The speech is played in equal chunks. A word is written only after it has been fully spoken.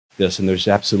this, and there's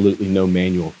absolutely no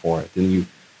manual for it. And you,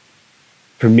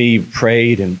 for me,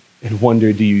 prayed and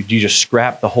wondered, do you just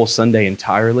scrap the whole Sunday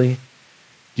entirely?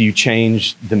 Do you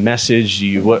change the message? Do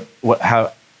you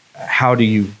how do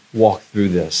you walk through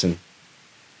this? And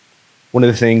one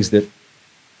of the things that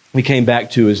we came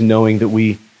back to is knowing that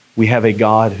we have a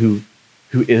God who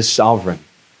is sovereign.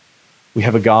 We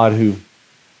have a God who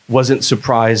wasn't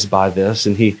surprised by this,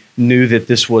 and he knew that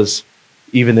this was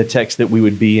even the text that we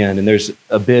would be in. And there's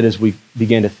a bit as we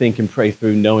began to think and pray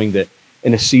through, knowing that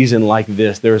in a season like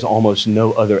this, there is almost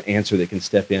no other answer that can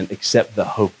step in except the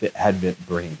hope that Advent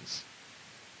brings.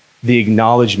 The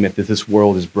acknowledgement that this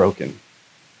world is broken.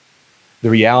 The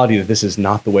reality that this is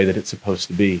not the way that it's supposed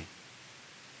to be.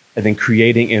 And then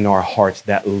creating in our hearts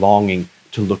that longing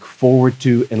to look forward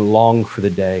to and long for the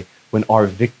day when our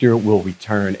victor will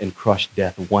return and crush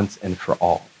death once and for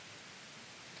all.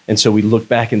 And so we look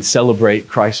back and celebrate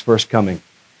Christ's first coming,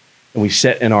 and we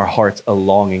set in our hearts a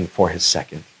longing for his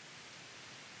second.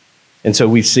 And so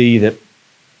we see that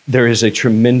there is a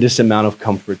tremendous amount of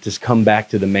comfort to come back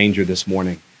to the manger this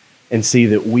morning and see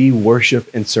that we worship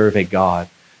and serve a God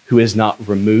who is not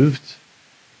removed,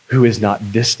 who is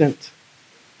not distant.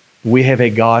 We have a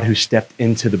God who stepped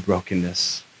into the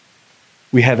brokenness.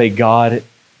 We have a God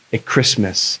at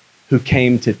Christmas who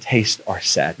came to taste our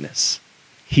sadness,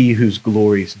 he whose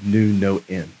glories knew no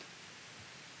end.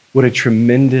 What a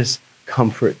tremendous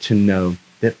comfort to know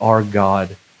that our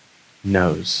God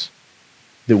knows,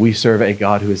 that we serve a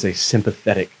God who is a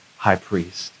sympathetic high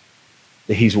priest,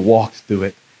 that he's walked through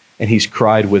it and he's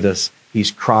cried with us.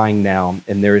 He's crying now,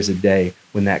 and there is a day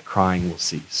when that crying will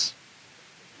cease.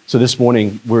 So this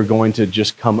morning, we're going to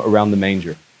just come around the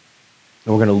manger,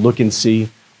 and we're going to look and see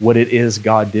what it is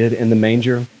God did in the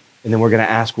manger, and then we're going to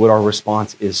ask what our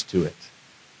response is to it.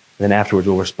 And then afterwards,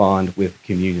 we'll respond with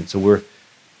communion. So we're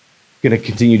going to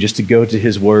continue just to go to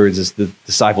his words, as the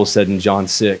disciples said in John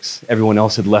 6. Everyone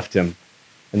else had left him,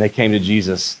 and they came to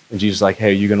Jesus, and Jesus was like, hey,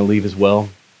 are you going to leave as well?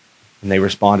 And they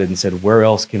responded and said, where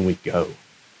else can we go?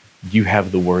 You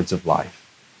have the words of life.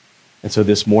 And so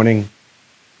this morning,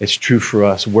 it's true for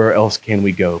us. Where else can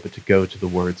we go but to go to the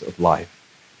words of life?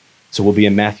 So we'll be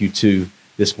in Matthew 2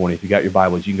 this morning. If you got your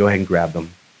Bibles, you can go ahead and grab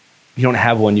them. If you don't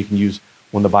have one, you can use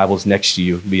one of the Bibles next to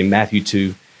you. It'll be in Matthew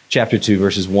 2, chapter 2,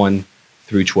 verses 1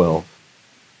 through 12.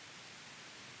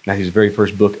 Matthew's the very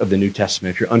first book of the New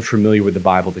Testament. If you're unfamiliar with the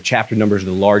Bible, the chapter numbers are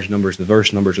the large numbers, the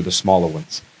verse numbers are the smaller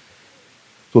ones.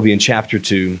 So we'll be in chapter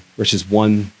 2, verses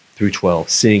 1 through 12,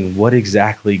 seeing what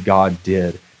exactly God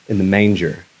did in the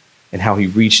manger and how he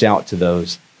reached out to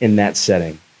those in that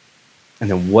setting. And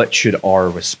then what should our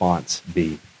response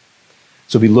be?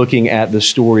 So we'll be looking at the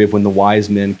story of when the wise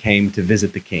men came to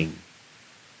visit the king,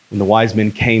 when the wise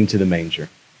men came to the manger.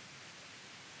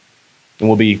 And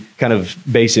we'll be kind of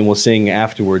basing, we'll sing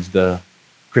afterwards the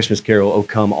Christmas carol, O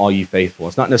Come All Ye Faithful.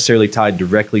 It's not necessarily tied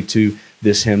directly to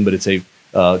this hymn, but it's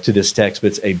to this text, but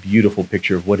it's a beautiful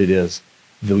picture of what it is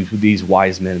these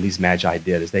wise men and these magi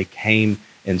did as they came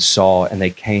and saw and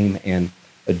they came and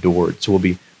adored. So we'll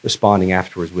be responding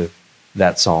afterwards with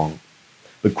that song.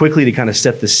 But quickly to kind of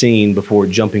set the scene before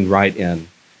jumping right in,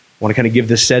 I want to kind of give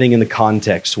the setting and the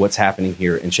context to what's happening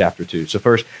here in chapter 2. So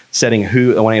first, setting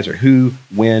who, I want to answer who,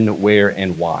 when, where,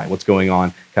 and why. What's going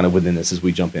on kind of within this as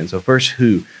we jump in. So first,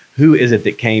 who? Who is it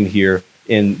that came here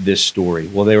in this story?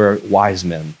 Well, they were wise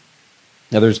men.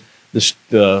 Now there's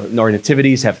our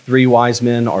nativities have 3 wise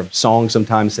men. Our songs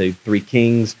sometimes say 3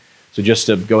 kings. So just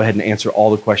to go ahead and answer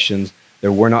all the questions,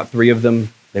 there were not 3 of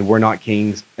them. They were not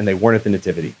kings, and they weren't at the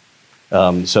nativity.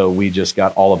 So we just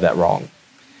got all of that wrong.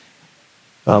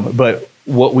 But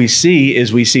what we see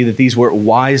that these were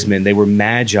wise men. They were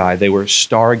magi. They were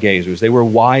stargazers. They were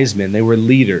wise men. They were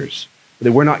leaders. But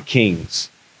they were not kings.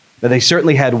 Now, they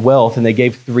certainly had wealth, and they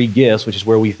gave 3 gifts, which is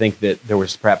where we think that there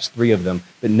was perhaps 3 of them.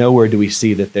 But nowhere do we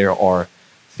see that there are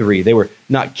 3. They were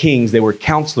not kings. They were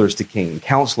counselors to kings,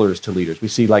 counselors to leaders. We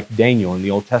see like Daniel in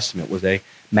the Old Testament was a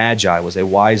magi, was a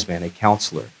wise man, a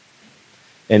counselor.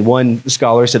 And one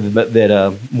scholar said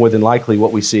that more than likely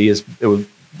what we see is there were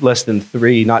less than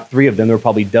 3, not 3 of them. There were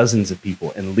probably dozens of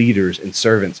people and leaders and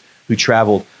servants who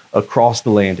traveled across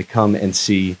the land to come and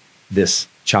see this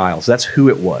child. So that's who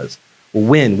it was. Well,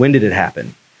 when did it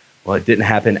happen? Well, it didn't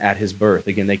happen at his birth.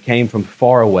 Again, they came from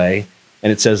far away,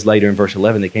 and it says later in verse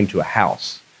 11, they came to a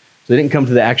house. So they didn't come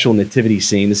to the actual nativity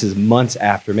scene. This is months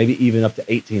after, maybe even up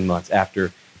to 18 months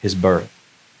after his birth,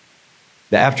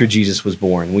 after Jesus was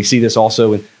born. We see this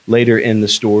also later in the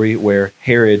story where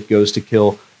Herod goes to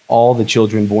kill all the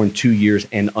children born 2 years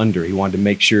and under. He wanted to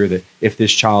make sure that if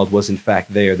this child was in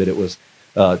fact there, that it was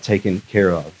taken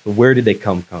care of. So where did they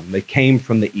come from? They came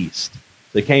from the east.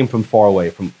 They came from far away,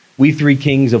 from We three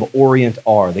kings of Orient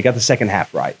are. They got the second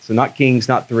half right. So not kings,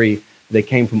 not three. They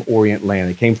came from Orient land.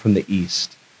 They came from the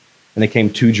east. And they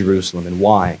came to Jerusalem. And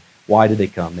why? Why did they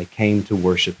come? They came to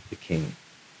worship the king.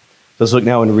 So let's look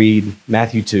now and read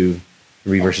Matthew 2,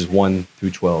 and read verses 1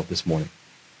 through 12 this morning.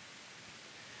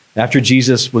 After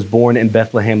Jesus was born in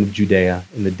Bethlehem of Judea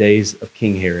in the days of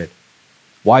King Herod,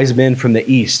 wise men from the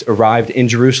east arrived in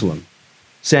Jerusalem,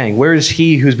 saying, "Where is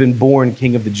he who's been born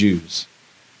King of the Jews?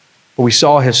 For we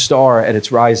saw his star at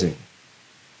its rising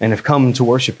and have come to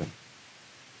worship him."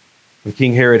 When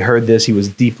King Herod heard this, he was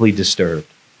deeply disturbed,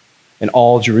 and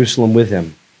all Jerusalem with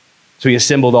him. So he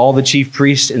assembled all the chief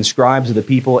priests and scribes of the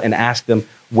people and asked them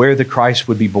where the Christ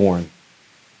would be born.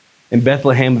 In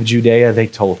Bethlehem of Judea, they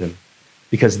told him,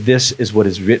 because this is what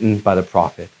is written by the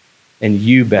prophet. And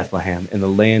you, Bethlehem, in the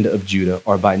land of Judah,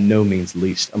 are by no means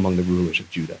least among the rulers of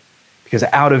Judah, because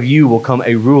out of you will come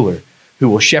a ruler who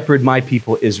will shepherd my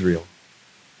people Israel.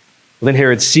 Well, then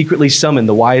Herod secretly summoned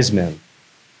the wise men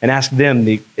and asked them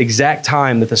the exact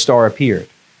time that the star appeared.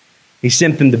 He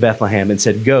sent them to Bethlehem and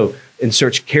said, "Go and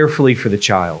search carefully for the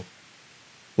child.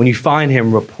 When you find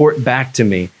him, report back to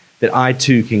me that I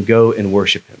too can go and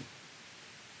worship him."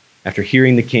 After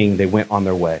hearing the king, they went on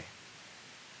their way.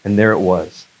 And there it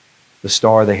was, the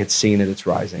star they had seen at its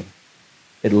rising.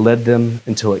 It led them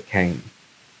until it came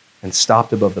and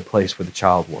stopped above the place where the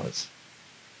child was.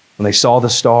 When they saw the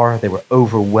star, they were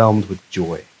overwhelmed with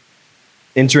joy.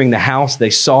 Entering the house, they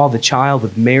saw the child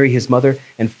with Mary, his mother,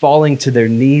 and falling to their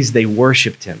knees, they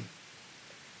worshiped him.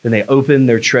 Then they opened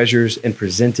their treasures and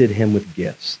presented him with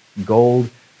gifts,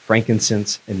 gold,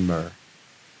 frankincense, and myrrh.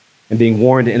 And being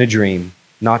warned in a dream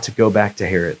not to go back to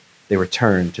Herod, they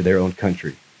returned to their own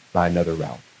country by another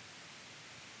route.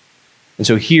 And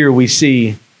so here we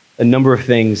see a number of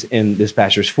things in this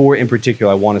passage. There's four in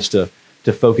particular I want us to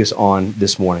focus on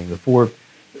this morning. The four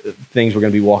things we're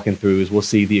going to be walking through is we'll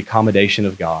see the accommodation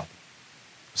of God,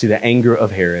 we'll see the anger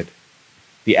of Herod,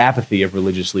 the apathy of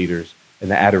religious leaders, and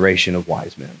the adoration of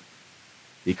wise men.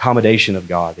 The accommodation of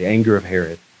God, the anger of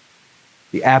Herod,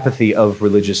 the apathy of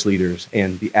religious leaders,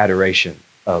 and the adoration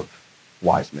of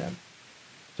wise men.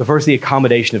 So first, the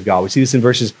accommodation of God. We see this in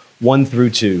verses 1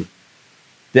 through 2.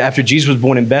 That after Jesus was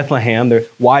born in Bethlehem, the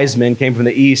wise men came from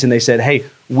the east and they said, "Hey,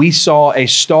 we saw a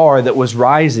star that was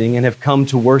rising and have come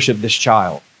to worship this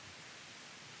child."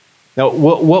 Now,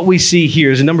 what we see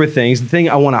here is a number of things. The thing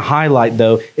I want to highlight,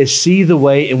 though, is see the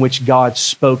way in which God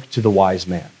spoke to the wise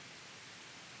man,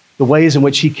 the ways in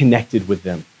which he connected with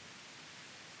them.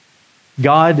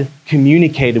 God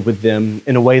communicated with them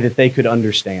in a way that they could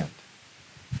understand.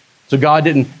 So God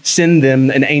didn't send them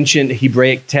an ancient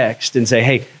Hebraic text and say,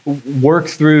 "Hey, work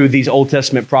through these Old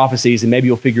Testament prophecies and maybe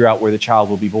you'll figure out where the child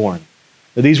will be born."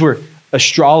 Now, these were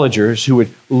astrologers who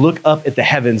would look up at the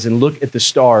heavens and look at the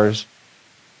stars.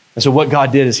 And so what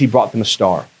God did is he brought them a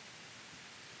star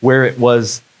where it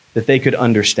was that they could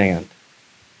understand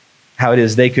how it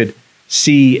is they could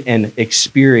see and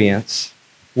experience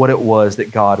what it was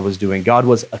that God was doing. God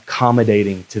was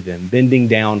accommodating to them, bending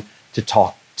down to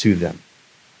talk to them.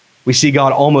 We see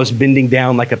God almost bending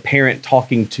down like a parent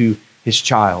talking to his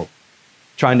child,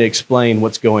 trying to explain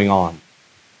what's going on.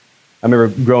 I remember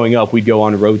growing up, we'd go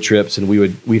on road trips and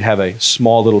we'd have a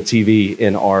small little TV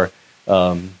in our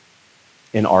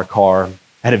car.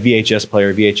 I had a VHS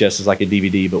player. VHS is like a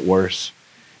DVD, but worse.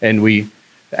 And we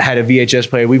had a VHS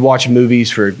player. We'd watch movies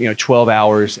for 12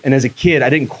 hours. And as a kid, I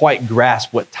didn't quite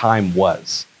grasp what time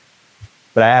was.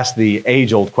 But I asked the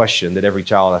age-old question that every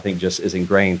child, I think, just is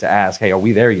ingrained to ask, "Hey, are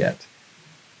we there yet?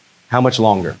 How much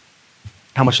longer?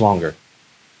 How much longer?"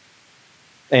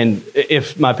 And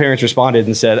if my parents responded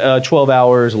and said, 12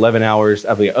 hours, 11 hours,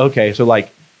 I'd be okay, so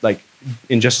like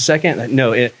in just a second?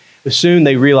 No, soon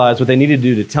they realized what they needed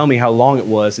to do to tell me how long it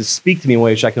was is speak to me in a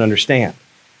way which I can understand.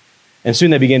 And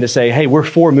soon they began to say, "Hey, we're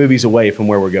 4 movies away from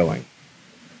where we're going."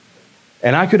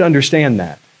 And I could understand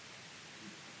that.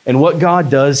 And what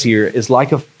God does here is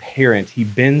like a parent, he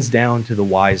bends down to the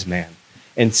wise man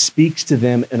and speaks to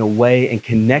them in a way and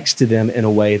connects to them in a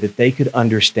way that they could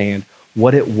understand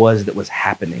what it was that was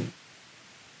happening.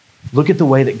 Look at the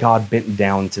way that God bent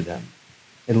down to them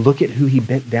and look at who he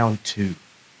bent down to.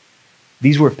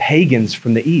 These were pagans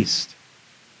from the east.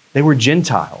 They were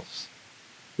Gentiles.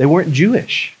 They weren't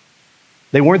Jewish.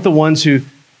 They weren't the ones who,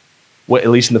 at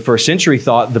least in the first century,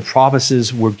 thought the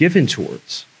promises were given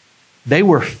towards. They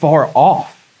were far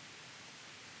off.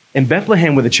 In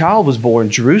Bethlehem, where the child was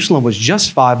born, Jerusalem was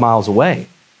just 5 miles away.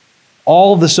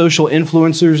 All of the social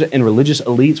influencers and religious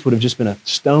elites would have just been a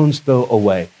stone's throw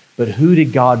away. But who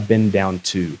did God bend down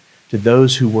to? To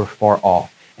those who were far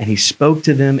off. And he spoke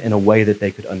to them in a way that they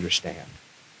could understand.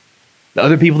 The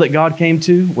other people that God came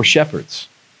to were shepherds.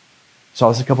 Saw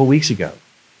this a couple weeks ago.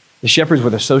 The shepherds were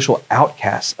the social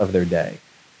outcasts of their day.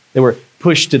 They were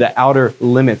pushed to the outer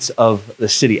limits of the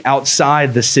city,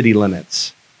 outside the city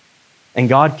limits. And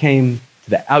God came to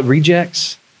the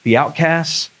rejects, the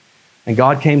outcasts, and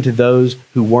God came to those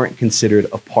who weren't considered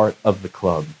a part of the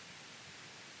club.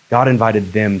 God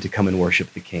invited them to come and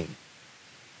worship the King,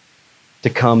 to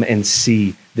come and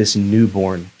see this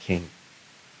newborn King.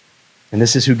 And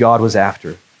this is who God was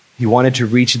after. He wanted to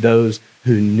reach those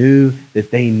who knew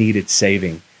that they needed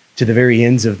saving to the very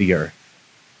ends of the earth.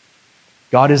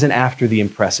 God isn't after the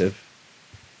impressive.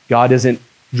 God doesn't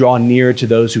draw near to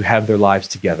those who have their lives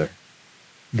together.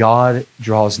 God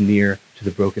draws near to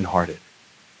the brokenhearted.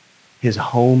 His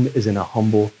home is in a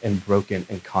humble and broken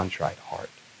and contrite heart.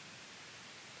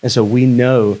 And so we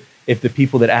know if the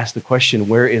people that ask the question,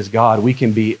 where is God? We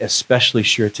can be especially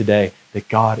sure today that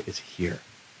God is here.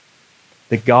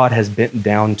 That God has bent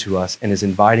down to us and is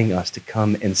inviting us to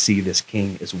come and see this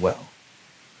King as well.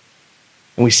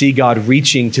 And we see God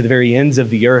reaching to the very ends of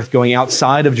the earth, going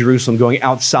outside of Jerusalem, going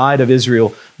outside of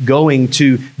Israel, going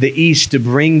to the east to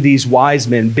bring these wise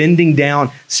men, bending down,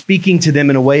 speaking to them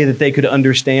in a way that they could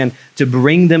understand, to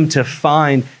bring them to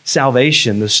find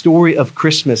salvation. The story of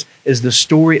Christmas is the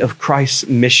story of Christ's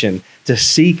mission to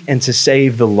seek and to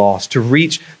save the lost, to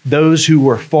reach those who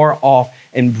were far off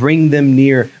and bring them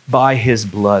near by his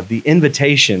blood. The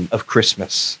invitation of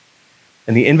Christmas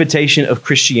and the invitation of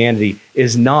Christianity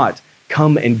is not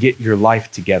come and get your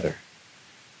life together.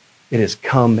 It is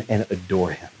come and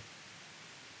adore him.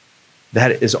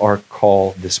 That is our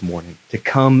call this morning, to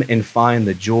come and find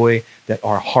the joy that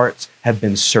our hearts have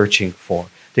been searching for,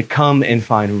 to come and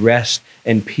find rest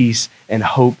and peace and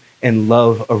hope and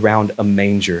love around a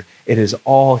manger. It is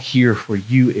all here for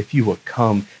you if you will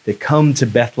come, to come to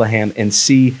Bethlehem and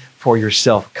see for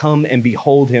yourself. Come and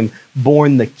behold him,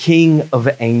 born the King of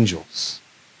angels.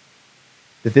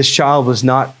 That this child was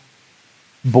not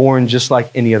born just like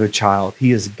any other child.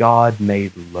 He is God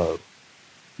made low.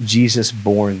 Jesus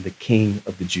born the King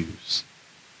of the Jews.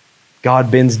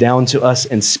 God bends down to us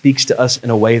and speaks to us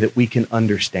in a way that we can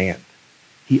understand.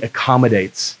 He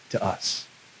accommodates to us.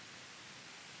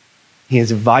 He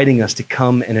is inviting us to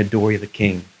come and adore the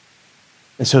King.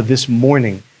 And so this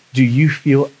morning, do you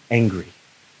feel angry?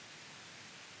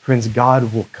 Friends,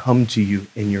 God will come to you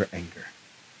in your anger.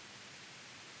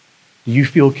 Do you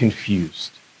feel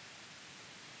confused?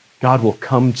 God will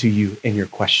come to you in your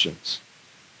questions.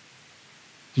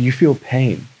 Do you feel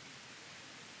pain?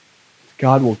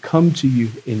 God will come to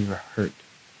you in your hurt.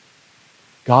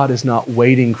 God is not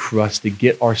waiting for us to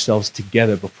get ourselves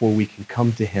together before we can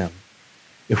come to him.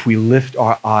 If we lift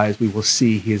our eyes, we will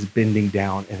see he is bending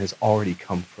down and has already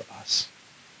come for us.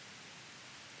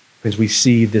 Friends, we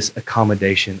see this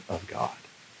accommodation of God.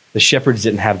 The shepherds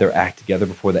didn't have their act together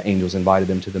before the angels invited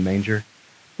them to the manger.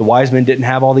 The wise men didn't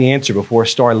have all the answer before a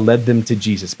star led them to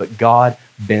Jesus, but God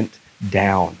bent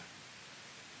down.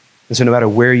 And so no matter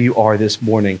where you are this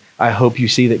morning, I hope you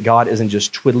see that God isn't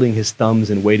just twiddling his thumbs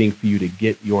and waiting for you to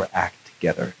get your act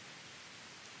together.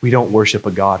 We don't worship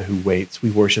a God who waits. We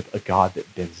worship a God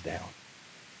that bends down.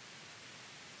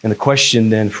 And the question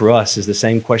then for us is the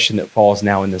same question that falls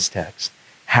now in this text.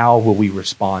 How will we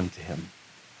respond to him?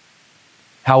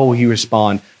 How will he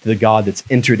respond to the God that's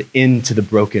entered into the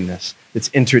brokenness,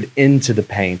 that's entered into the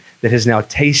pain, that has now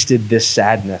tasted this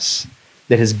sadness,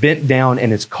 that has bent down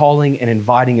and is calling and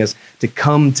inviting us to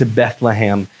come to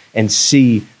Bethlehem and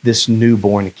see this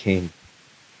newborn King?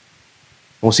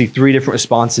 We'll see three different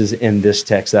responses in this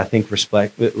text that I think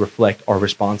reflect our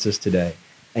responses today: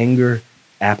 anger,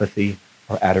 apathy,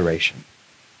 or adoration.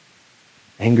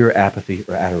 Anger, apathy,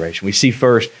 or adoration. We see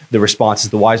first the responses.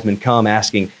 The wise men come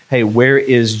asking, hey, where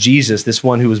is Jesus, this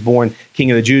one who was born King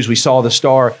of the Jews? We saw the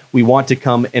star. We want to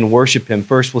come and worship him.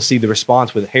 First, we'll see the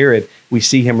response with Herod. We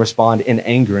see him respond in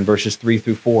anger in verses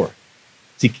 3-4.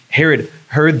 See, Herod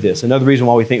heard this. Another reason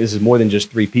why we think this is more than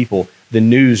just three people, the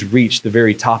news reached the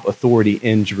very top authority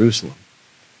in Jerusalem.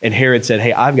 And Herod said,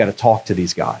 hey, I've got to talk to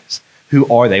these guys. Who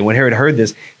are they? When Herod heard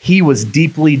this, he was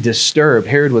deeply disturbed.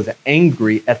 Herod was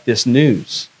angry at this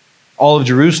news. All of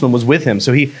Jerusalem was with him.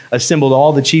 So he assembled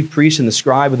all the chief priests and the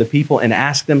scribe of the people and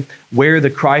asked them where the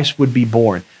Christ would be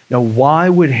born. Now, why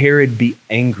would Herod be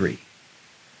angry?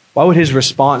 Why would his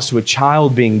response to a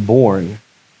child being born,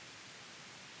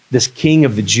 this King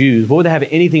of the Jews, what would that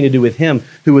have anything to do with him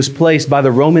who was placed by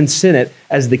the Roman Senate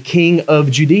as the King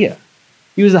of Judea?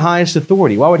 He was the highest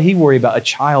authority. Why would he worry about a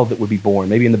child that would be born,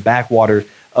 maybe in the backwater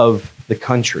of the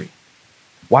country?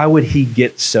 Why would he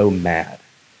get so mad?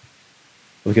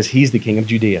 Well, because he's the King of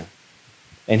Judea.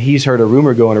 And he's heard a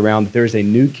rumor going around that there's a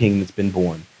new king that's been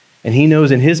born. And he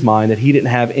knows in his mind that he didn't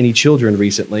have any children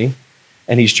recently,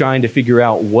 and he's trying to figure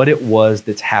out what it was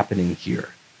that's happening here.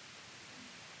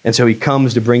 And so he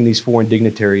comes to bring these foreign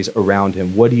dignitaries around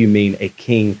him. What do you mean a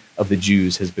king of the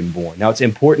Jews has been born? Now, it's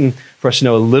important for us to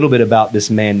know a little bit about this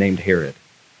man named Herod.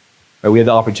 We had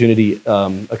the opportunity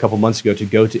a couple months ago to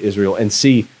go to Israel and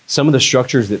see some of the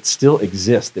structures that still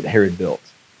exist that Herod built.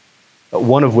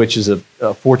 One of which is a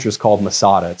fortress called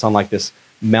Masada. It's on like this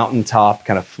mountaintop,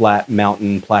 kind of flat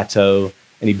mountain plateau.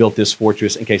 And he built this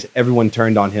fortress in case everyone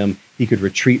turned on him, he could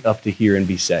retreat up to here and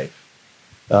be safe.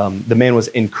 The man was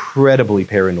incredibly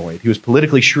paranoid. He was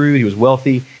politically shrewd. He was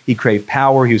wealthy. He craved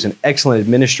power. He was an excellent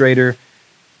administrator.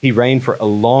 He reigned for a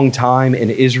long time in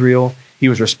Israel. He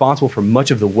was responsible for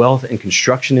much of the wealth and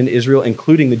construction in Israel,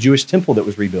 including the Jewish temple that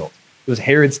was rebuilt. It was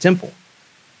Herod's temple.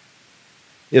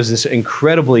 It was this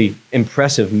incredibly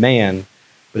impressive man,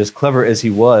 but as clever as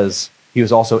he was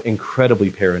also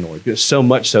incredibly paranoid. So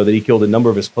much so that he killed a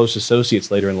number of his close associates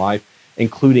later in life,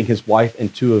 including his wife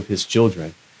and 2 of his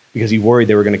children, because he worried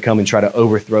they were going to come and try to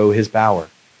overthrow his power.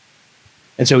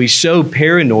 And so he's so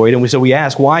paranoid, and so we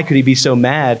ask, why could he be so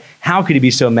mad? How could he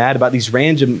be so mad about these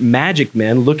random magic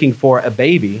men looking for a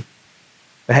baby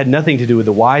that had nothing to do with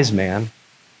the wise man?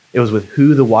 It was with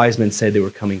who the wise men said they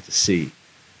were coming to see,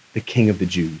 the King of the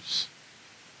Jews.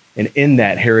 And in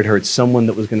that, Herod heard someone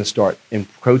that was going to start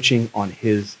encroaching on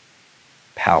his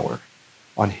power,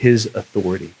 on his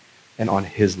authority, and on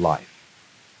his life.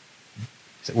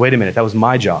 He said, wait a minute, that was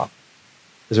my job.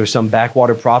 Is there some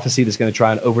backwater prophecy that's going to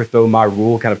try and overthrow my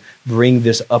rule, kind of bring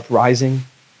this uprising? He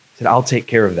said, I'll take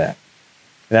care of that.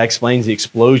 And that explains the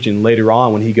explosion later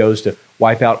on when he goes to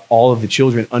wipe out all of the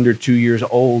children under 2 years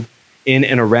old in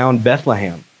and around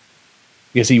Bethlehem,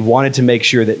 because he wanted to make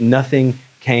sure that nothing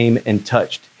came and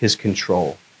touched his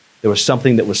control. There was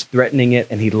something that was threatening it,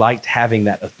 and he liked having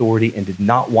that authority and did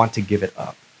not want to give it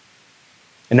up.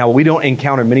 And now we don't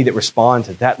encounter many that respond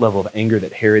to that level of anger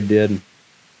that Herod did.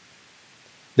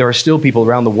 There are still people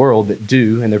around the world that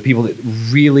do, and there are people that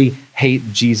really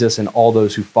hate Jesus and all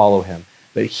those who follow him.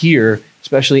 But here,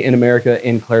 especially in America,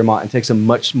 in Claremont, it takes a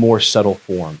much more subtle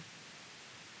form.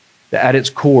 That at its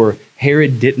core,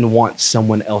 Herod didn't want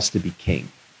someone else to be king.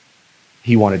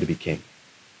 He wanted to be king.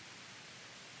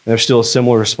 And there's still a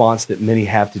similar response that many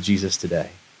have to Jesus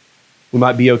today. We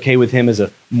might be okay with him as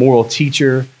a moral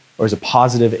teacher or as a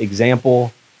positive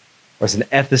example or as an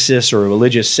ethicist or a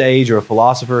religious sage or a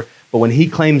philosopher, but when he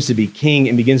claims to be king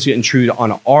and begins to intrude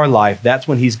on our life, that's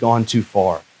when he's gone too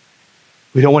far.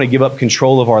 We don't want to give up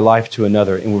control of our life to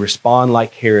another, and we respond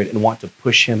like Herod and want to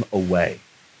push him away.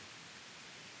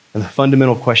 And the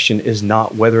fundamental question is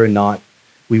not whether or not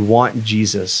we want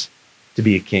Jesus to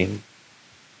be a king,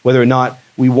 whether or not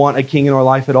we want a king in our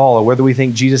life at all, or whether we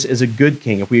think Jesus is a good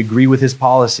king, if we agree with his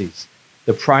policies.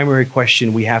 The primary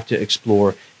question we have to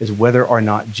explore is whether or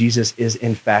not Jesus is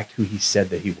in fact who he said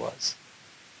that he was.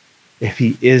 If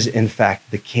he is in fact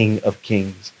the King of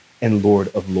Kings and Lord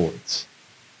of Lords.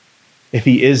 If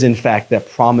he is in fact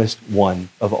that promised one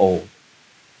of old.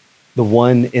 The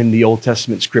one in the Old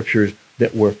Testament scriptures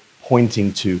that we're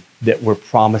pointing to, that we're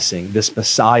promising, this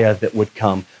Messiah that would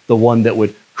come, the one that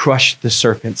would crush the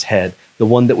serpent's head, the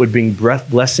one that would bring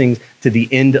blessings to the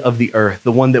end of the earth,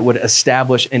 the one that would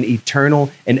establish an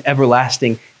eternal and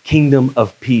everlasting kingdom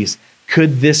of peace.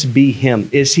 Could this be him?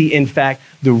 Is he in fact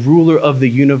the ruler of the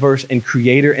universe and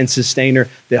creator and sustainer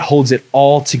that holds it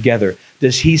all together?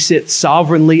 Does he sit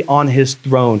sovereignly on his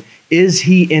throne? Is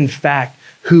he in fact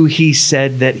who he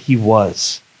said that he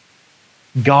was?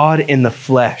 God in the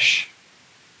flesh,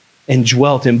 and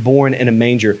dwelt and born in a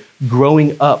manger,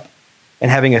 growing up and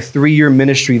having a 3-year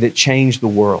ministry that changed the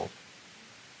world.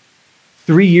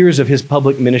 3 years of his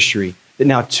public ministry that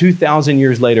now 2,000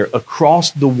 years later,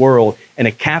 across the world in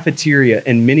a cafeteria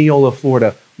in Mineola,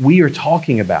 Florida, we are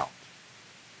talking about.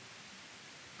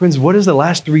 Friends, what does the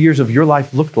last 3 years of your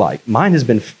life look like? Mine has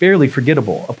been fairly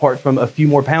forgettable, apart from a few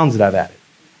more pounds that I've added.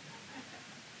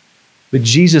 But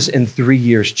Jesus in 3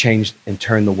 years changed and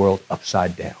turned the world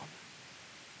upside down.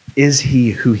 Is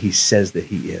he who he says that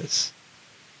he is?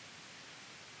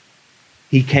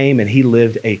 He came and he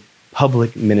lived a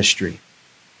public ministry.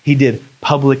 He did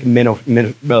public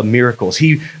miracles.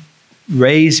 He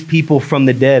raised people from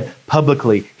the dead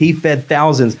publicly. He fed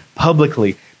thousands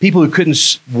publicly. People who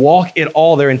couldn't walk at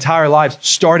all their entire lives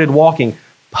started walking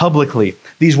publicly.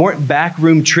 These weren't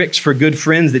backroom tricks for good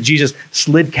friends that Jesus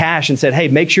slid cash and said, hey,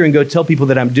 make sure and go tell people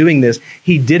that I'm doing this.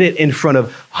 He did it in front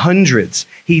of hundreds.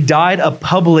 He died a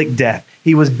public death.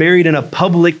 He was buried in a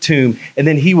public tomb, and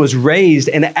then he was raised,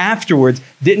 and afterwards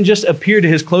didn't just appear to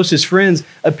his closest friends,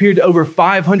 appeared to over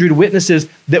 500 witnesses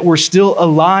that were still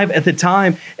alive at the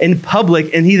time in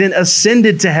public, and he then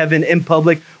ascended to heaven in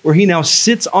public, where he now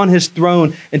sits on his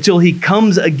throne until he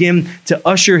comes again to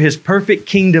usher his perfect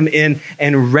kingdom in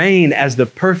and reign as the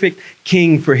perfect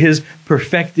king for his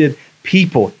perfected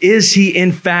people. Is he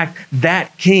in fact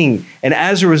that king? And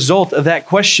as a result of that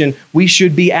question, we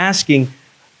should be asking,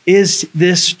 is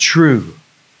this true?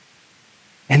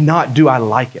 And not, do I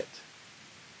like it?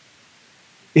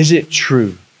 Is it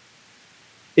true?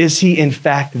 Is he in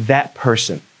fact that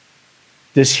person?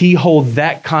 Does he hold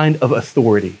that kind of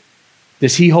authority?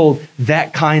 Does he hold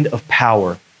that kind of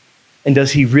power? And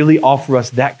does he really offer us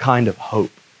that kind of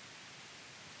hope?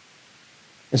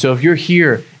 And so if you're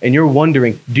here and you're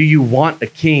wondering, do you want a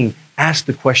king? Ask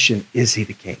the question, is he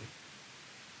the king?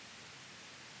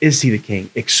 Is he the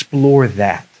king? Explore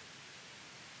that.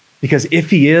 Because if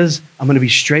he is, I'm going to be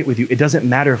straight with you. It doesn't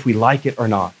matter if we like it or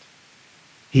not.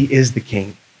 He is the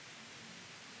king.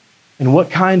 And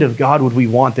what kind of God would we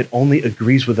want that only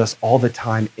agrees with us all the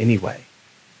time anyway?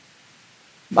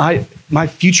 My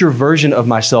future version of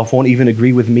myself won't even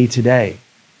agree with me today.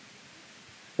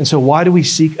 And so why do we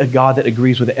seek a God that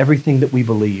agrees with everything that we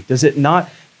believe? Does it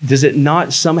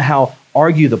not somehow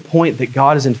argue the point that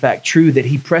God is in fact true, that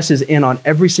he presses in on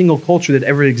every single culture that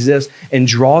ever exists and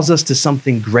draws us to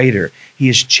something greater? He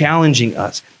is challenging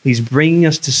us. He's bringing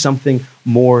us to something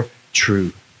more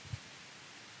true.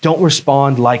 Don't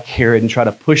respond like Herod and try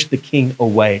to push the king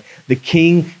away. The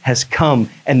king has come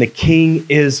and the king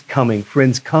is coming.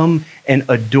 Friends, come and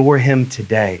adore him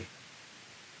today.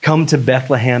 Come to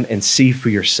Bethlehem and see for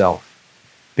yourself.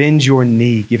 Bend your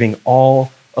knee, giving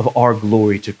all of our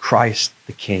glory to Christ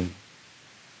the King.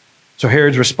 So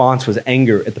Herod's response was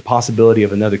anger at the possibility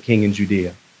of another king in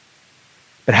Judea.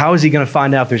 But how is he going to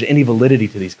find out if there's any validity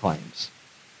to these claims?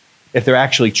 If they're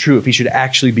actually true, if he should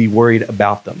actually be worried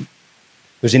about them?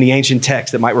 If there's any ancient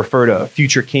text that might refer to a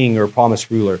future king or a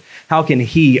promised ruler, how can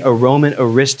he, a Roman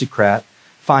aristocrat,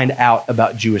 find out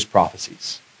about Jewish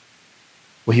prophecies?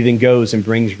 Well, he then goes and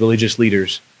brings religious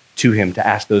leaders to him to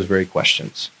ask those very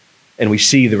questions. And we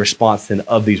see the response then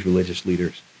of these religious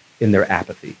leaders in their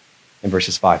apathy in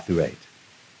verses 5-8.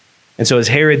 And so as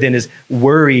Herod then is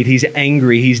worried, he's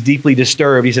angry, he's deeply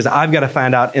disturbed. He says, I've got to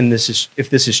find out if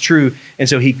this is true. And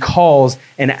so he calls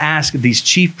and asks these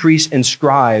chief priests and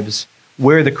scribes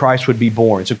where the Christ would be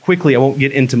born. So quickly, I won't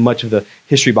get into much of the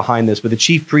history behind this, but the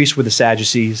chief priests were the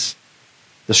Sadducees,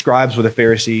 the scribes were the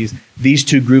Pharisees. These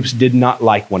two groups did not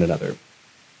like one another.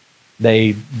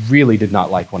 They really did not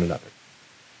like one another.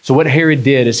 So what Herod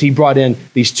did is he brought in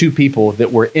these two people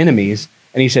that were enemies,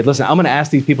 and he said, listen, I'm going to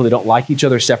ask these people that don't like each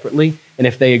other separately, and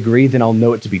if they agree, then I'll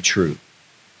know it to be true.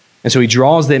 And so he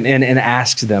draws them in and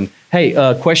asks them, hey,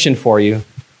 question for you.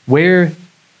 Where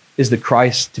is the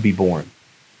Christ to be born?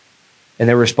 And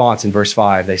their response in verse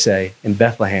 5, they say, in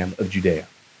Bethlehem of Judea.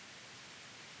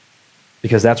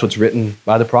 Because that's what's written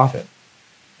by the prophet.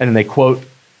 And then they quote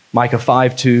Micah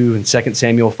 5:2 and 2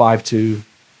 Samuel 5:2. It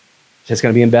says it's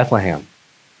going to be in Bethlehem.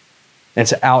 And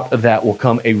so out of that will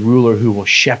come a ruler who will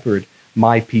shepherd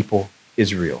my people,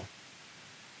 Israel.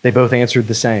 They both answered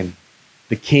the same.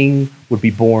 The king would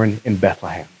be born in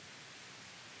Bethlehem.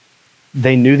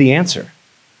 They knew the answer.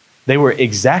 They were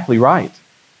exactly right.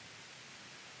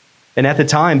 And at the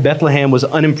time, Bethlehem was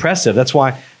unimpressive. That's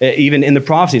why even in the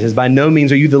prophecy it says, by no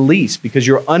means are you the least, because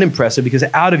you're unimpressive, because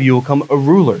out of you will come a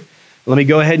ruler. Let me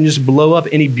go ahead and just blow up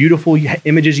any beautiful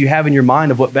images you have in your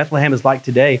mind of what Bethlehem is like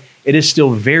today. It is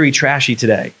still very trashy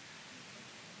today.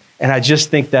 And I just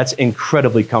think that's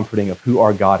incredibly comforting of who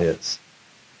our God is.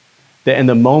 That in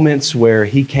the moments where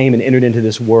he came and entered into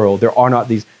this world, there are not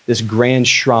this grand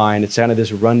shrine. It's kind of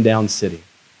this rundown city.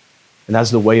 And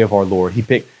that's the way of our Lord. He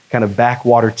picked kind of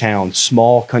backwater towns,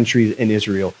 small countries in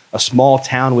Israel, a small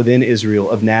town within Israel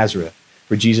of Nazareth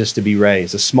for Jesus to be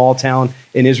raised, a small town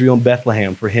in Israel in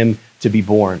Bethlehem for him to be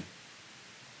born.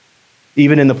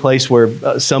 Even in the place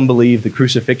where some believe the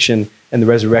crucifixion and the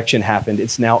resurrection happened,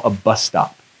 it's now a bus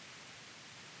stop.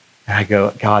 And I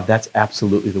go, God, that's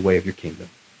absolutely the way of your kingdom.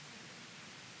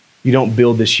 You don't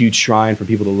build this huge shrine for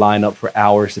people to line up for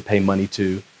hours to pay money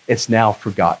to. It's now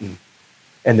forgotten.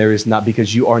 And there is not,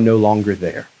 because you are no longer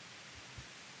there.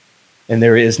 And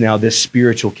there is now this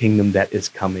spiritual kingdom that is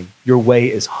coming. Your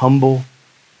way is humble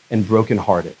and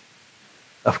brokenhearted.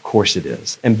 Of course it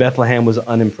is. And Bethlehem was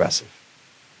unimpressive.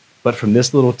 But from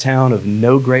this little town of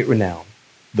no great renown,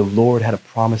 the Lord had a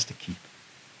promise to keep.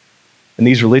 And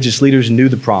these religious leaders knew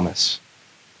the promise.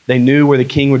 They knew where the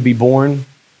king would be born,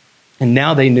 and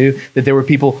now they knew that there were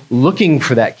people looking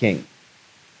for that king.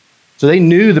 So they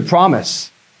knew the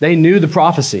promise. They knew the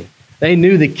prophecy. They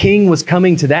knew the king was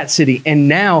coming to that city, and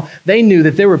now they knew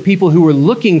that there were people who were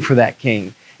looking for that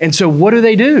king. And so what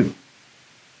do?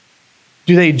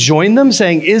 Do they join them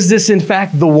saying, is this in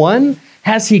fact the one?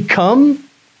 Has he come?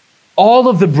 All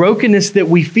of the brokenness that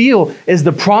we feel as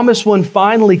the promised one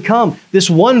finally come, this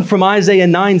one from Isaiah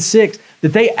 9:6,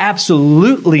 that they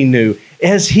absolutely knew,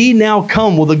 has he now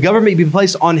come? Will the government be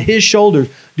placed on his shoulders?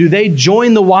 Do they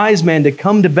join the wise man to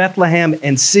come to Bethlehem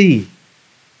and see?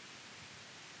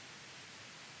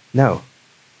 No.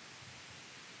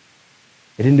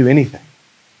 They didn't do anything.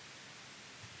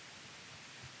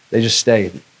 They just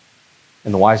stayed,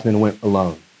 and the wise men went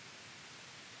alone.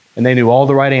 And they knew all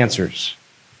the right answers,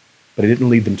 but it didn't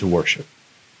lead them to worship.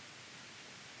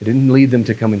 It didn't lead them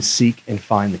to come and seek and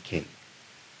find the king.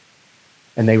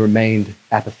 And they remained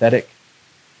apathetic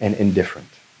and indifferent.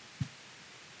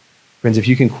 Friends, if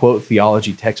you can quote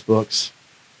theology textbooks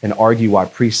and argue why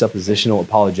presuppositional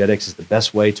apologetics is the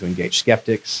best way to engage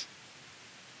skeptics,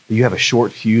 but you have a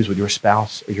short fuse with your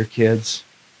spouse or your kids,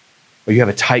 or you have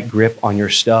a tight grip on your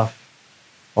stuff,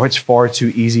 or it's far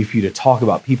too easy for you to talk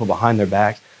about people behind their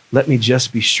backs, let me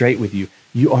just be straight with you.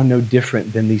 You are no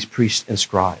different than these priests and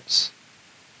scribes.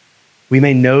 We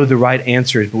may know the right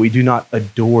answers, but we do not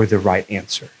adore the right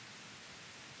answer.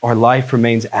 Our life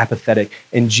remains apathetic,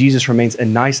 and Jesus remains a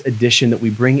nice addition that we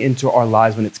bring into our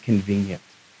lives when it's convenient,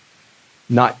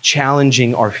 not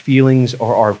challenging our feelings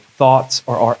or our thoughts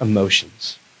or our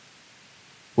emotions.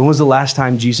 When was the last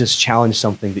time Jesus challenged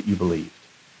something that you believed,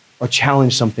 or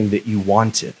challenged something that you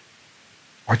wanted,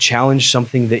 or challenged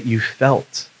something that you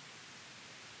felt?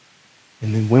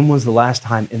 And then when was the last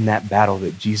time in that battle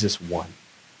that Jesus won?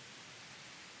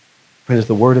 Friends, if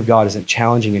the Word of God isn't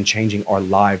challenging and changing our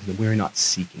lives, then we're not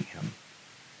seeking Him.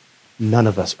 None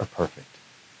of us are perfect.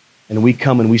 And we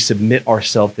come and we submit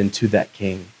ourselves then to that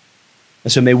King.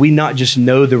 And so may we not just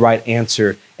know the right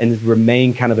answer and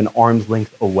remain kind of an arm's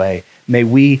length away. May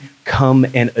we come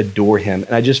and adore Him.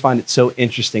 And I just find it so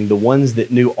interesting. The ones that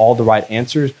knew all the right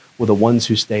answers were the ones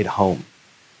who stayed home.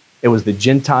 It was the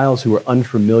Gentiles who were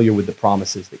unfamiliar with the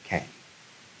promises that came,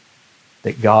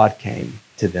 that God came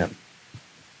to them.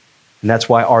 And that's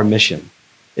why our mission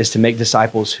is to make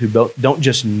disciples who don't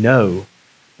just know,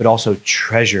 but also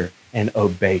treasure and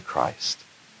obey Christ.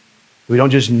 We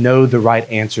don't just know the right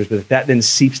answers, but that then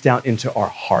seeps down into our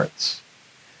hearts,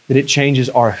 that it changes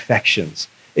our affections,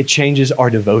 it changes our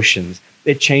devotions,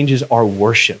 it changes our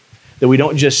worship, that we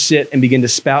don't just sit and begin to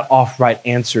spout off right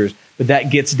answers, but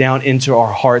that gets down into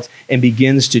our hearts and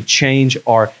begins to change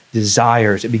our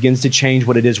desires. It begins to change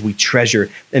what it is we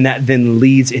treasure, and that then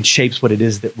leads and shapes what it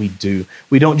is that we do.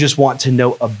 We don't just want to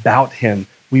know about Him,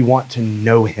 we want to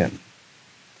know Him.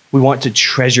 We want to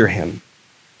treasure Him.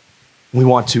 We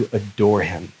want to adore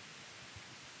Him.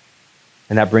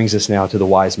 And that brings us now to the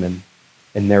wise men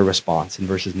and their response in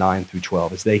verses 9 through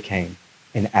 12 as they came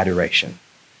in adoration.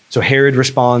 So Herod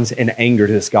responds in anger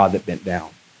to this God that bent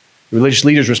down. The religious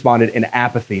leaders responded in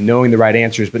apathy, knowing the right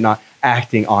answers, but not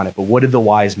acting on it. But what did the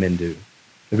wise men do?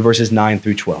 Look at verses 9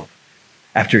 through 12.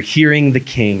 After hearing the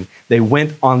king, they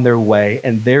went on their way,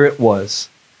 and there it was,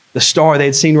 the star they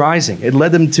had seen rising. It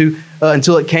led them to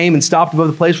until it came and stopped above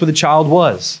the place where the child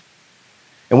was.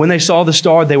 And when they saw the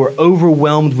star, they were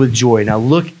overwhelmed with joy. Now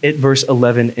look at verse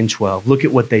 11 and 12. Look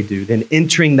at what they do. Then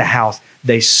entering the house,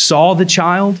 they saw the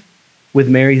child with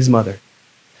Mary, his mother.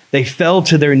 They fell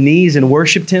to their knees and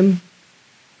worshiped Him,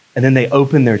 and then they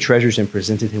opened their treasures and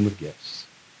presented Him with gifts.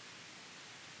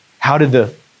 How did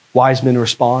the wise men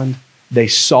respond? They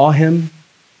saw Him,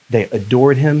 they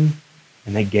adored Him,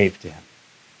 and they gave to Him.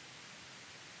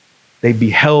 They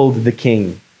beheld the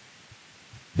King.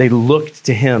 They looked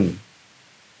to Him.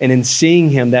 And in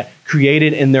seeing Him, that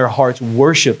created in their hearts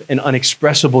worship and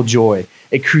unexpressible joy.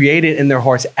 It created in their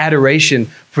hearts adoration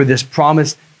for this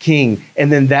promised King.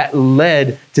 And then that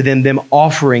led to them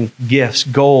offering gifts,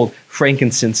 gold,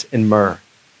 frankincense, and myrrh.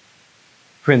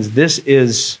 Friends, this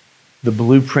is the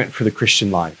blueprint for the Christian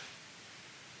life.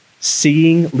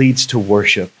 Seeing leads to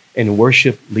worship, and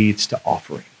worship leads to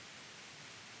offering.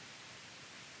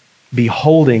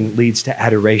 Beholding leads to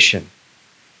adoration,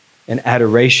 and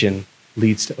adoration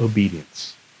leads to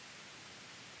obedience.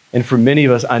 And for many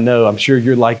of us, I know, I'm sure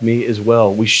you're like me as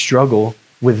well, we struggle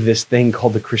with this thing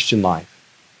called the Christian life.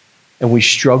 And we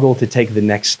struggle to take the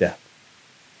next step.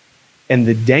 And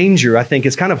the danger, I think,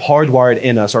 is kind of hardwired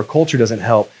in us. Our culture doesn't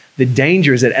help. The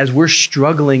danger is that as we're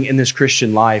struggling in this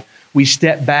Christian life, we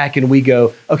step back and we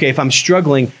go, okay, if I'm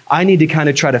struggling, I need to kind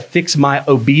of try to fix my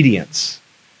obedience.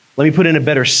 Let me put in a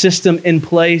better system in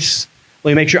place.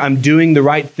 Let me make sure I'm doing the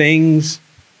right things.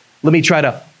 Let me try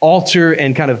to alter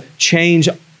and kind of change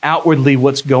outwardly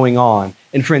what's going on.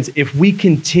 And friends, if we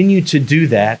continue to do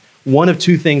that, one of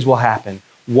two things will happen.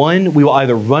 One, we will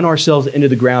either run ourselves into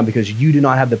the ground because you do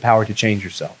not have the power to change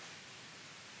yourself.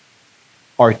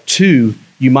 Or two,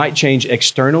 you might change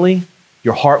externally,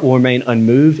 your heart will remain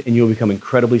unmoved, and you'll become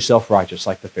incredibly self-righteous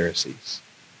like the Pharisees.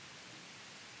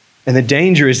 And the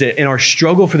danger is that in our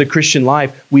struggle for the Christian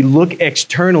life, we look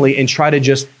externally and try to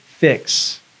just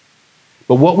fix.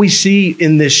 But what we see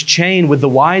in this chain with the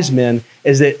wise men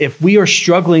is that if we are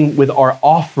struggling with our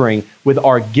offering, with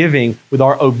our giving, with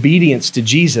our obedience to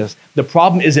Jesus, the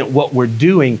problem isn't what we're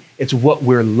doing, it's what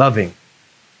we're loving.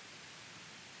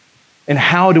 And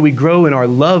how do we grow in our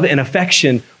love and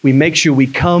affection? We make sure we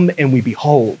come and we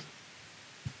behold.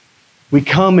 We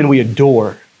come and we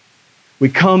adore. We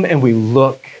come and we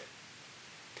look.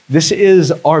 This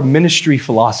is our ministry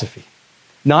philosophy.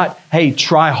 Not, hey,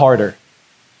 try harder.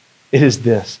 It is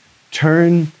this: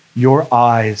 turn your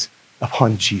eyes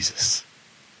upon Jesus.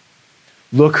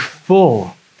 Look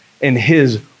full in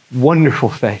his wonderful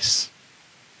face.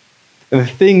 And the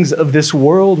things of this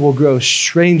world will grow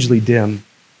strangely dim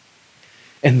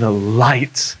in the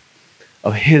light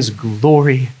of his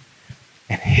glory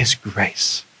and his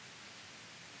grace.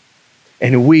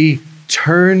 And we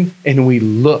turn and we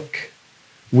look,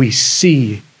 we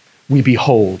see, we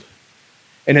behold.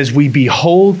 And as we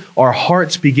behold, our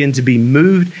hearts begin to be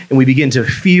moved and we begin to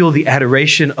feel the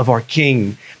adoration of our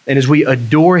King. And as we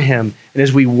adore him and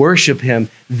as we worship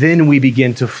him, then we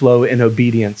begin to flow in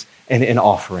obedience and in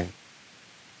offering.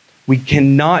 We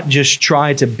cannot just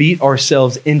try to beat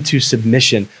ourselves into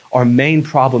submission. Our main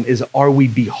problem is, are we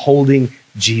beholding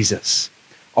Jesus?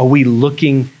 Are we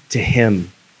looking to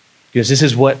him? Because this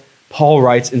is what Paul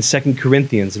writes in 2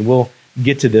 Corinthians, and we'll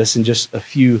get to this in just a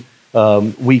few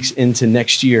weeks into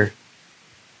next year.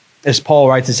 As Paul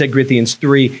writes in 2 Corinthians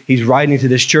 3, he's writing to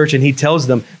this church and he tells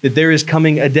them that there is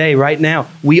coming a day right now.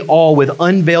 We all with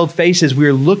unveiled faces, we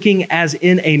are looking as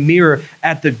in a mirror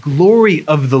at the glory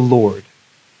of the Lord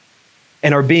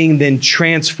and are being then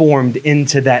transformed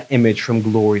into that image from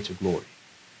glory to glory.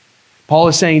 Paul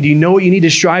is saying, do you know what you need to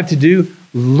strive to do?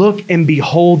 Look and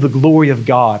behold the glory of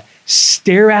God.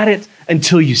 Stare at it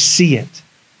until you see it.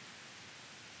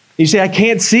 You say, I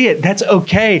can't see it. That's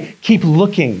okay. Keep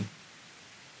looking.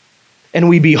 And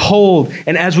we behold,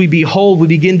 and as we behold, we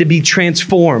begin to be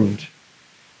transformed.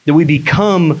 That we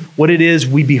become what it is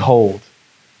we behold.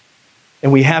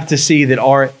 And we have to see that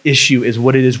our issue is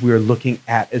what it is we are looking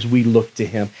at as we look to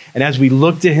him. And as we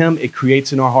look to him, it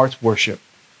creates in our hearts worship.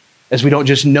 As we don't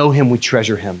just know him, we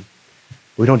treasure him.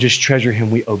 We don't just treasure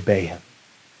him, we obey him.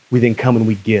 We then come and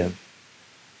we give.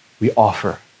 We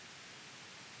offer.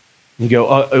 You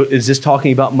go, is this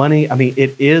talking about money? I mean,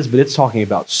 it is, but it's talking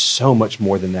about so much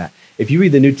more than that. If you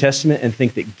read the New Testament and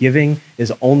think that giving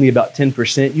is only about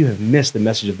 10%, you have missed the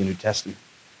message of the New Testament.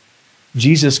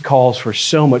 Jesus calls for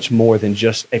so much more than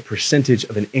just a percentage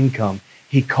of an income.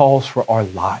 He calls for our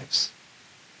lives,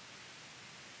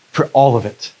 for all of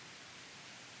it.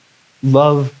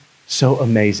 Love so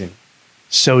amazing,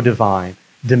 so divine,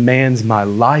 demands my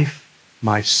life,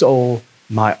 my soul,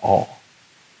 my all.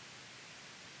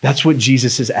 That's what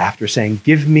Jesus is after, saying,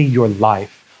 give me your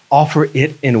life, offer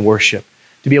it in worship.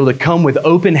 To be able to come with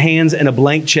open hands and a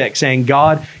blank check saying,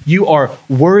 God, you are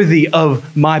worthy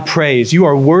of my praise. You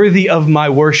are worthy of my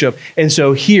worship. And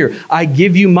so here, I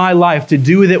give you my life to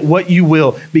do with it what you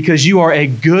will, because you are a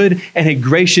good and a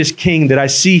gracious King that I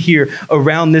see here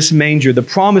around this manger, the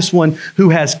promised one who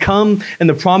has come and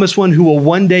the promised one who will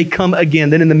one day come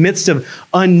again. Then in the midst of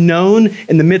unknown,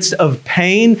 in the midst of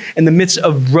pain, in the midst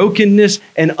of brokenness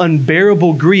and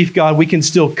unbearable grief, God, we can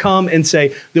still come and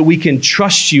say that we can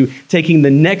trust you, taking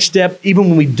the next step, even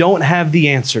when we don't have the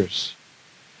answers.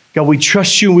 God, we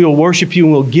trust you and we will worship you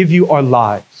and we'll give you our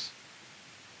lives.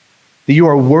 That you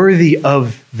are worthy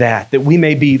of that we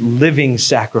may be living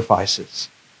sacrifices.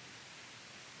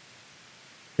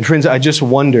 And friends, I just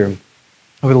wonder,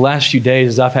 over the last few days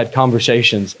as I've had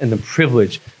conversations and the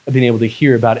privilege of being able to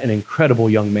hear about an incredible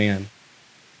young man.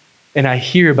 And I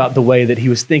hear about the way that he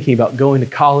was thinking about going to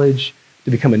college,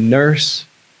 to become a nurse,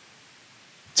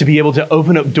 to be able to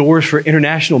open up doors for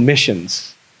international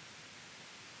missions.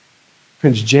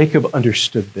 Friends, Jacob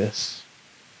understood this.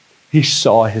 He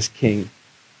saw his king.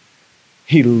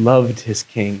 He loved his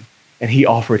king, and he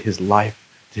offered his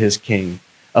life to his king.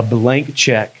 A blank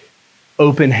check,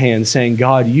 open hand, saying,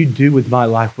 God, you do with my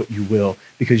life what you will,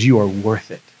 because you are worth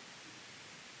it.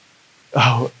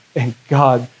 Oh, and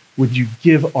God, would you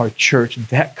give our church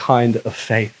that kind of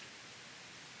faith?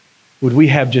 Would we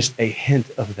have just a hint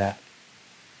of that?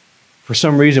 For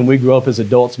some reason, we grow up as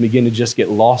adults and begin to just get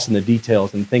lost in the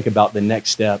details and think about the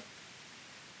next step.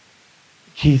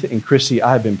 Keith and Chrissy,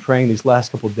 I have been praying these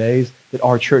last couple of days that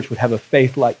our church would have a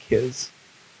faith like his,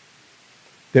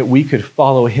 that we could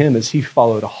follow him as he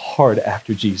followed hard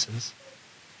after Jesus.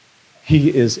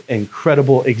 He is an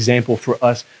incredible example for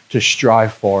us to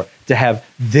strive for, to have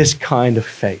this kind of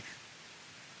faith,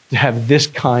 to have this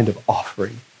kind of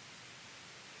offering,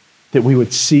 that we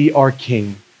would see our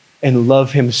King and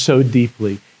love him so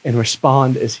deeply and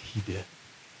respond as he did.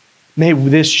 May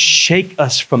this shake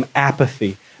us from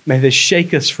apathy. May this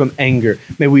shake us from anger.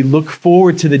 May we look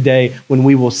forward to the day when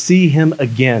we will see him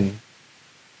again.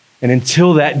 And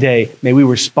until that day, may we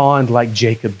respond like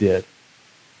Jacob did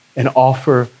and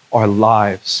offer our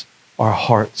lives, our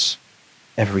hearts,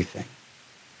 everything.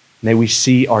 May we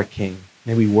see our King.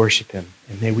 May we worship him,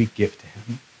 and may we give to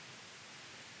him.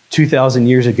 2,000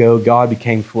 years ago, God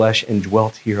became flesh and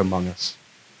dwelt here among us.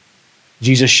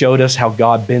 Jesus showed us how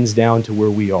God bends down to where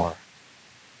we are.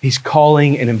 He's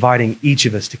calling and inviting each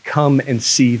of us to come and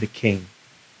see the King.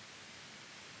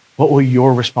 What will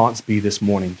your response be this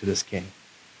morning to this King?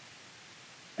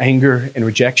 Anger and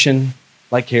rejection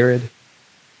like Herod?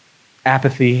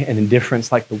 Apathy and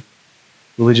indifference like the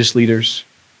religious leaders?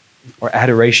 Or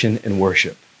adoration and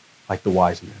worship like the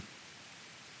wise men?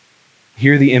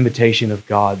 Hear the invitation of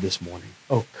God this morning.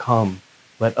 Oh, come,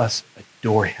 let us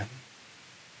adore him.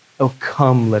 Oh,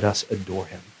 come, let us adore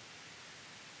him.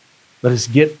 Let us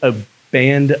get a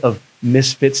band of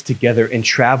misfits together and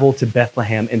travel to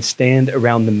Bethlehem and stand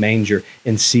around the manger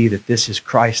and see that this is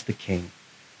Christ the King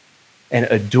and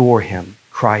adore him,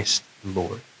 Christ the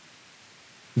Lord.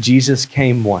 Jesus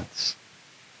came once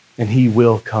and he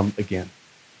will come again.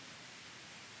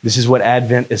 This is what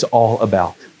Advent is all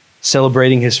about.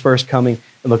 Celebrating his first coming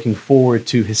and looking forward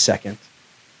to his second.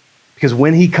 Because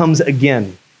when he comes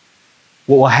again,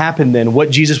 what will happen then,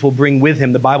 what Jesus will bring with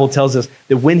him, the Bible tells us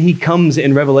that when he comes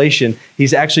in Revelation,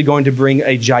 he's actually going to bring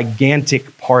a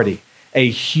gigantic party, a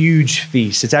huge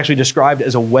feast. It's actually described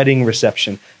as a wedding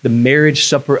reception, the marriage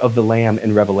supper of the Lamb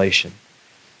in Revelation.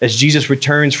 As Jesus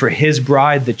returns for his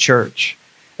bride, the church,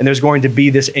 and there's going to be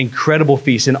this incredible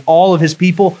feast, and all of his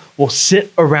people will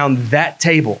sit around that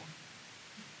table.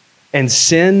 And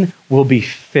sin will be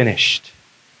finished.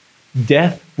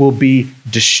 Death will be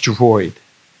destroyed.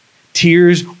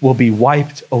 Tears will be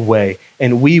wiped away.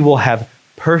 And we will have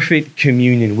perfect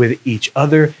communion with each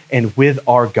other and with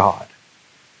our God.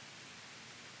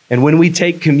 And when we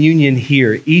take communion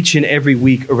here each and every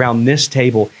week around this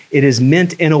table, it is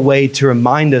meant in a way to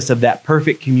remind us of that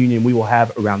perfect communion we will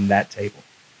have around that table.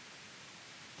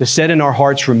 To set in our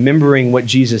hearts, remembering what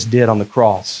Jesus did on the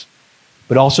cross,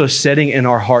 but also setting in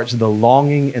our hearts the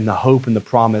longing and the hope and the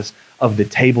promise of the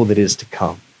table that is to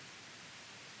come.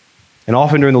 And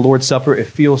often during the Lord's Supper, it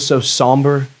feels so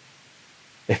somber.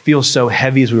 It feels so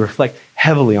heavy as we reflect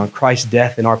heavily on Christ's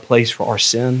death in our place for our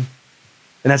sin.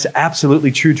 And that's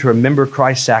absolutely true to remember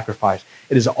Christ's sacrifice.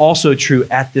 It is also true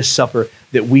at this supper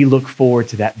that we look forward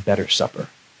to that better supper,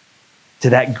 to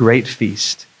that great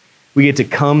feast. We get to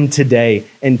come today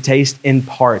and taste in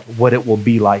part what it will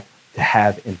be like to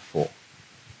have in full.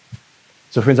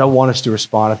 So friends, I want us to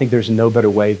respond. I think there's no better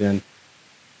way than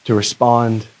to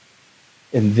respond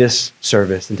in this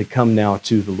service than to come now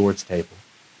to the Lord's table,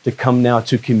 to come now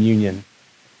to communion,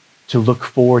 to look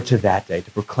forward to that day,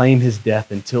 to proclaim his death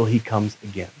until he comes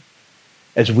again.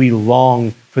 As we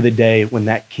long for the day when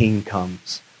that King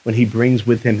comes, when he brings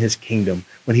with him his kingdom,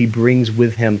 when he brings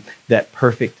with him that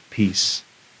perfect peace,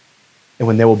 and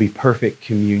when there will be perfect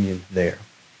communion there.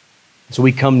 So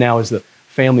we come now as the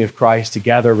family of Christ to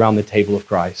gather around the table of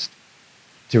Christ,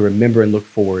 to remember and look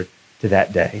forward to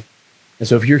that day. And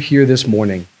so if you're here this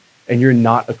morning and you're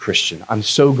not a Christian, I'm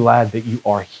so glad that you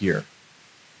are here.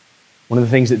 One of the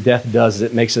things that death does is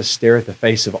it makes us stare at the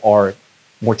face of our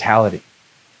mortality.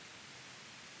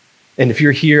 And if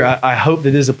you're here, I hope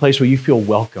that this is a place where you feel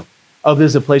welcome. I hope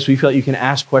this is a place where you feel like you can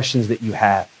ask questions that you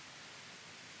have.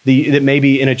 That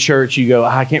maybe in a church you go,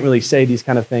 I can't really say these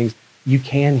kind of things. You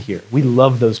can here. We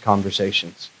love those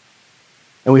conversations.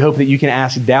 And we hope that you can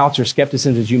ask doubts or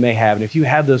skepticisms you may have. And if you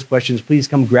have those questions, please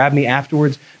come grab me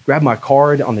afterwards. Grab my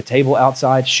card on the table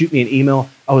outside. Shoot me an email.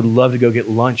 I would love to go get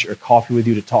lunch or coffee with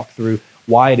you to talk through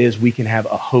why it is we can have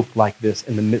a hope like this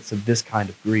in the midst of this kind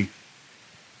of grief.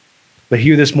 But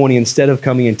here this morning, instead of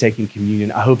coming and taking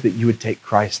communion, I hope that you would take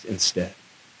Christ instead.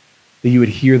 That you would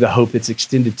hear the hope that's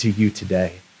extended to you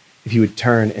today. If you would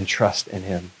turn and trust in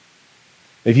him.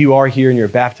 If you are here and you're a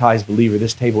baptized believer,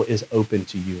 this table is open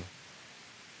to you.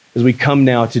 as we come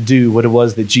now to do what it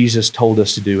was that Jesus told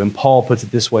us to do. And Paul puts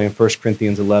it this way in 1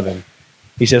 Corinthians 11.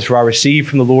 He says, "For I received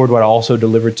from the Lord what I also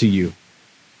delivered to you,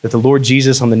 that the Lord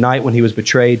Jesus on the night when he was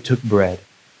betrayed took bread.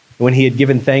 And when he had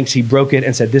given thanks, he broke it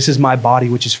and said, 'This is my body,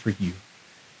 which is for you.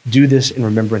 Do this in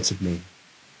remembrance of me.'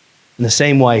 In the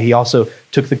same way, he also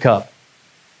took the cup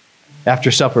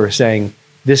after supper, saying,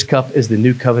 'This cup is the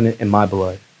new covenant in my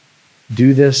blood.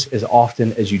 Do this as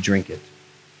often as you drink it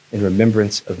in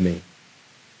remembrance of me.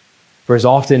 For as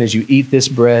often as you eat this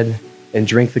bread and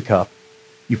drink the cup,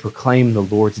 you proclaim the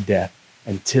Lord's death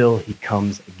until he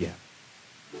comes again.'"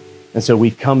 And so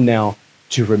we come now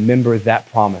to remember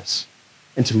that promise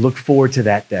and to look forward to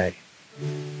that day,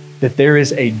 that there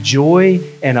is a joy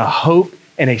and a hope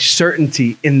and a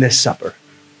certainty in this supper.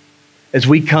 As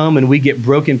we come and we get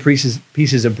broken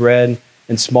pieces of bread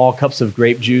and small cups of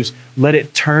grape juice, let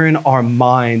it turn our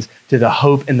minds to the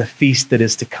hope and the feast that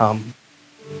is to come.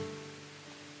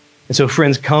 And so,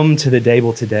 friends, come to the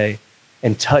table today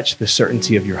and touch the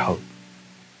certainty of your hope.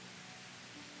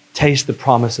 Taste the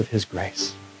promise of his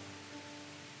grace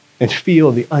and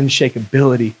feel the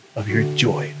unshakability of your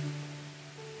joy.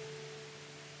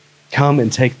 Come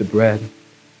and take the bread,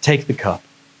 take the cup,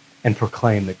 and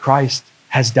proclaim that Christ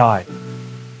has died,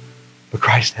 but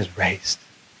Christ has raised,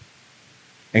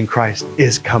 and Christ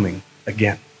is coming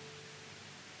again.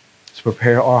 So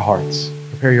prepare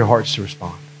your hearts to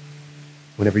respond.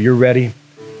 Whenever you're ready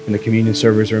and the communion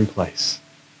servers are in place,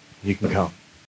 you can come.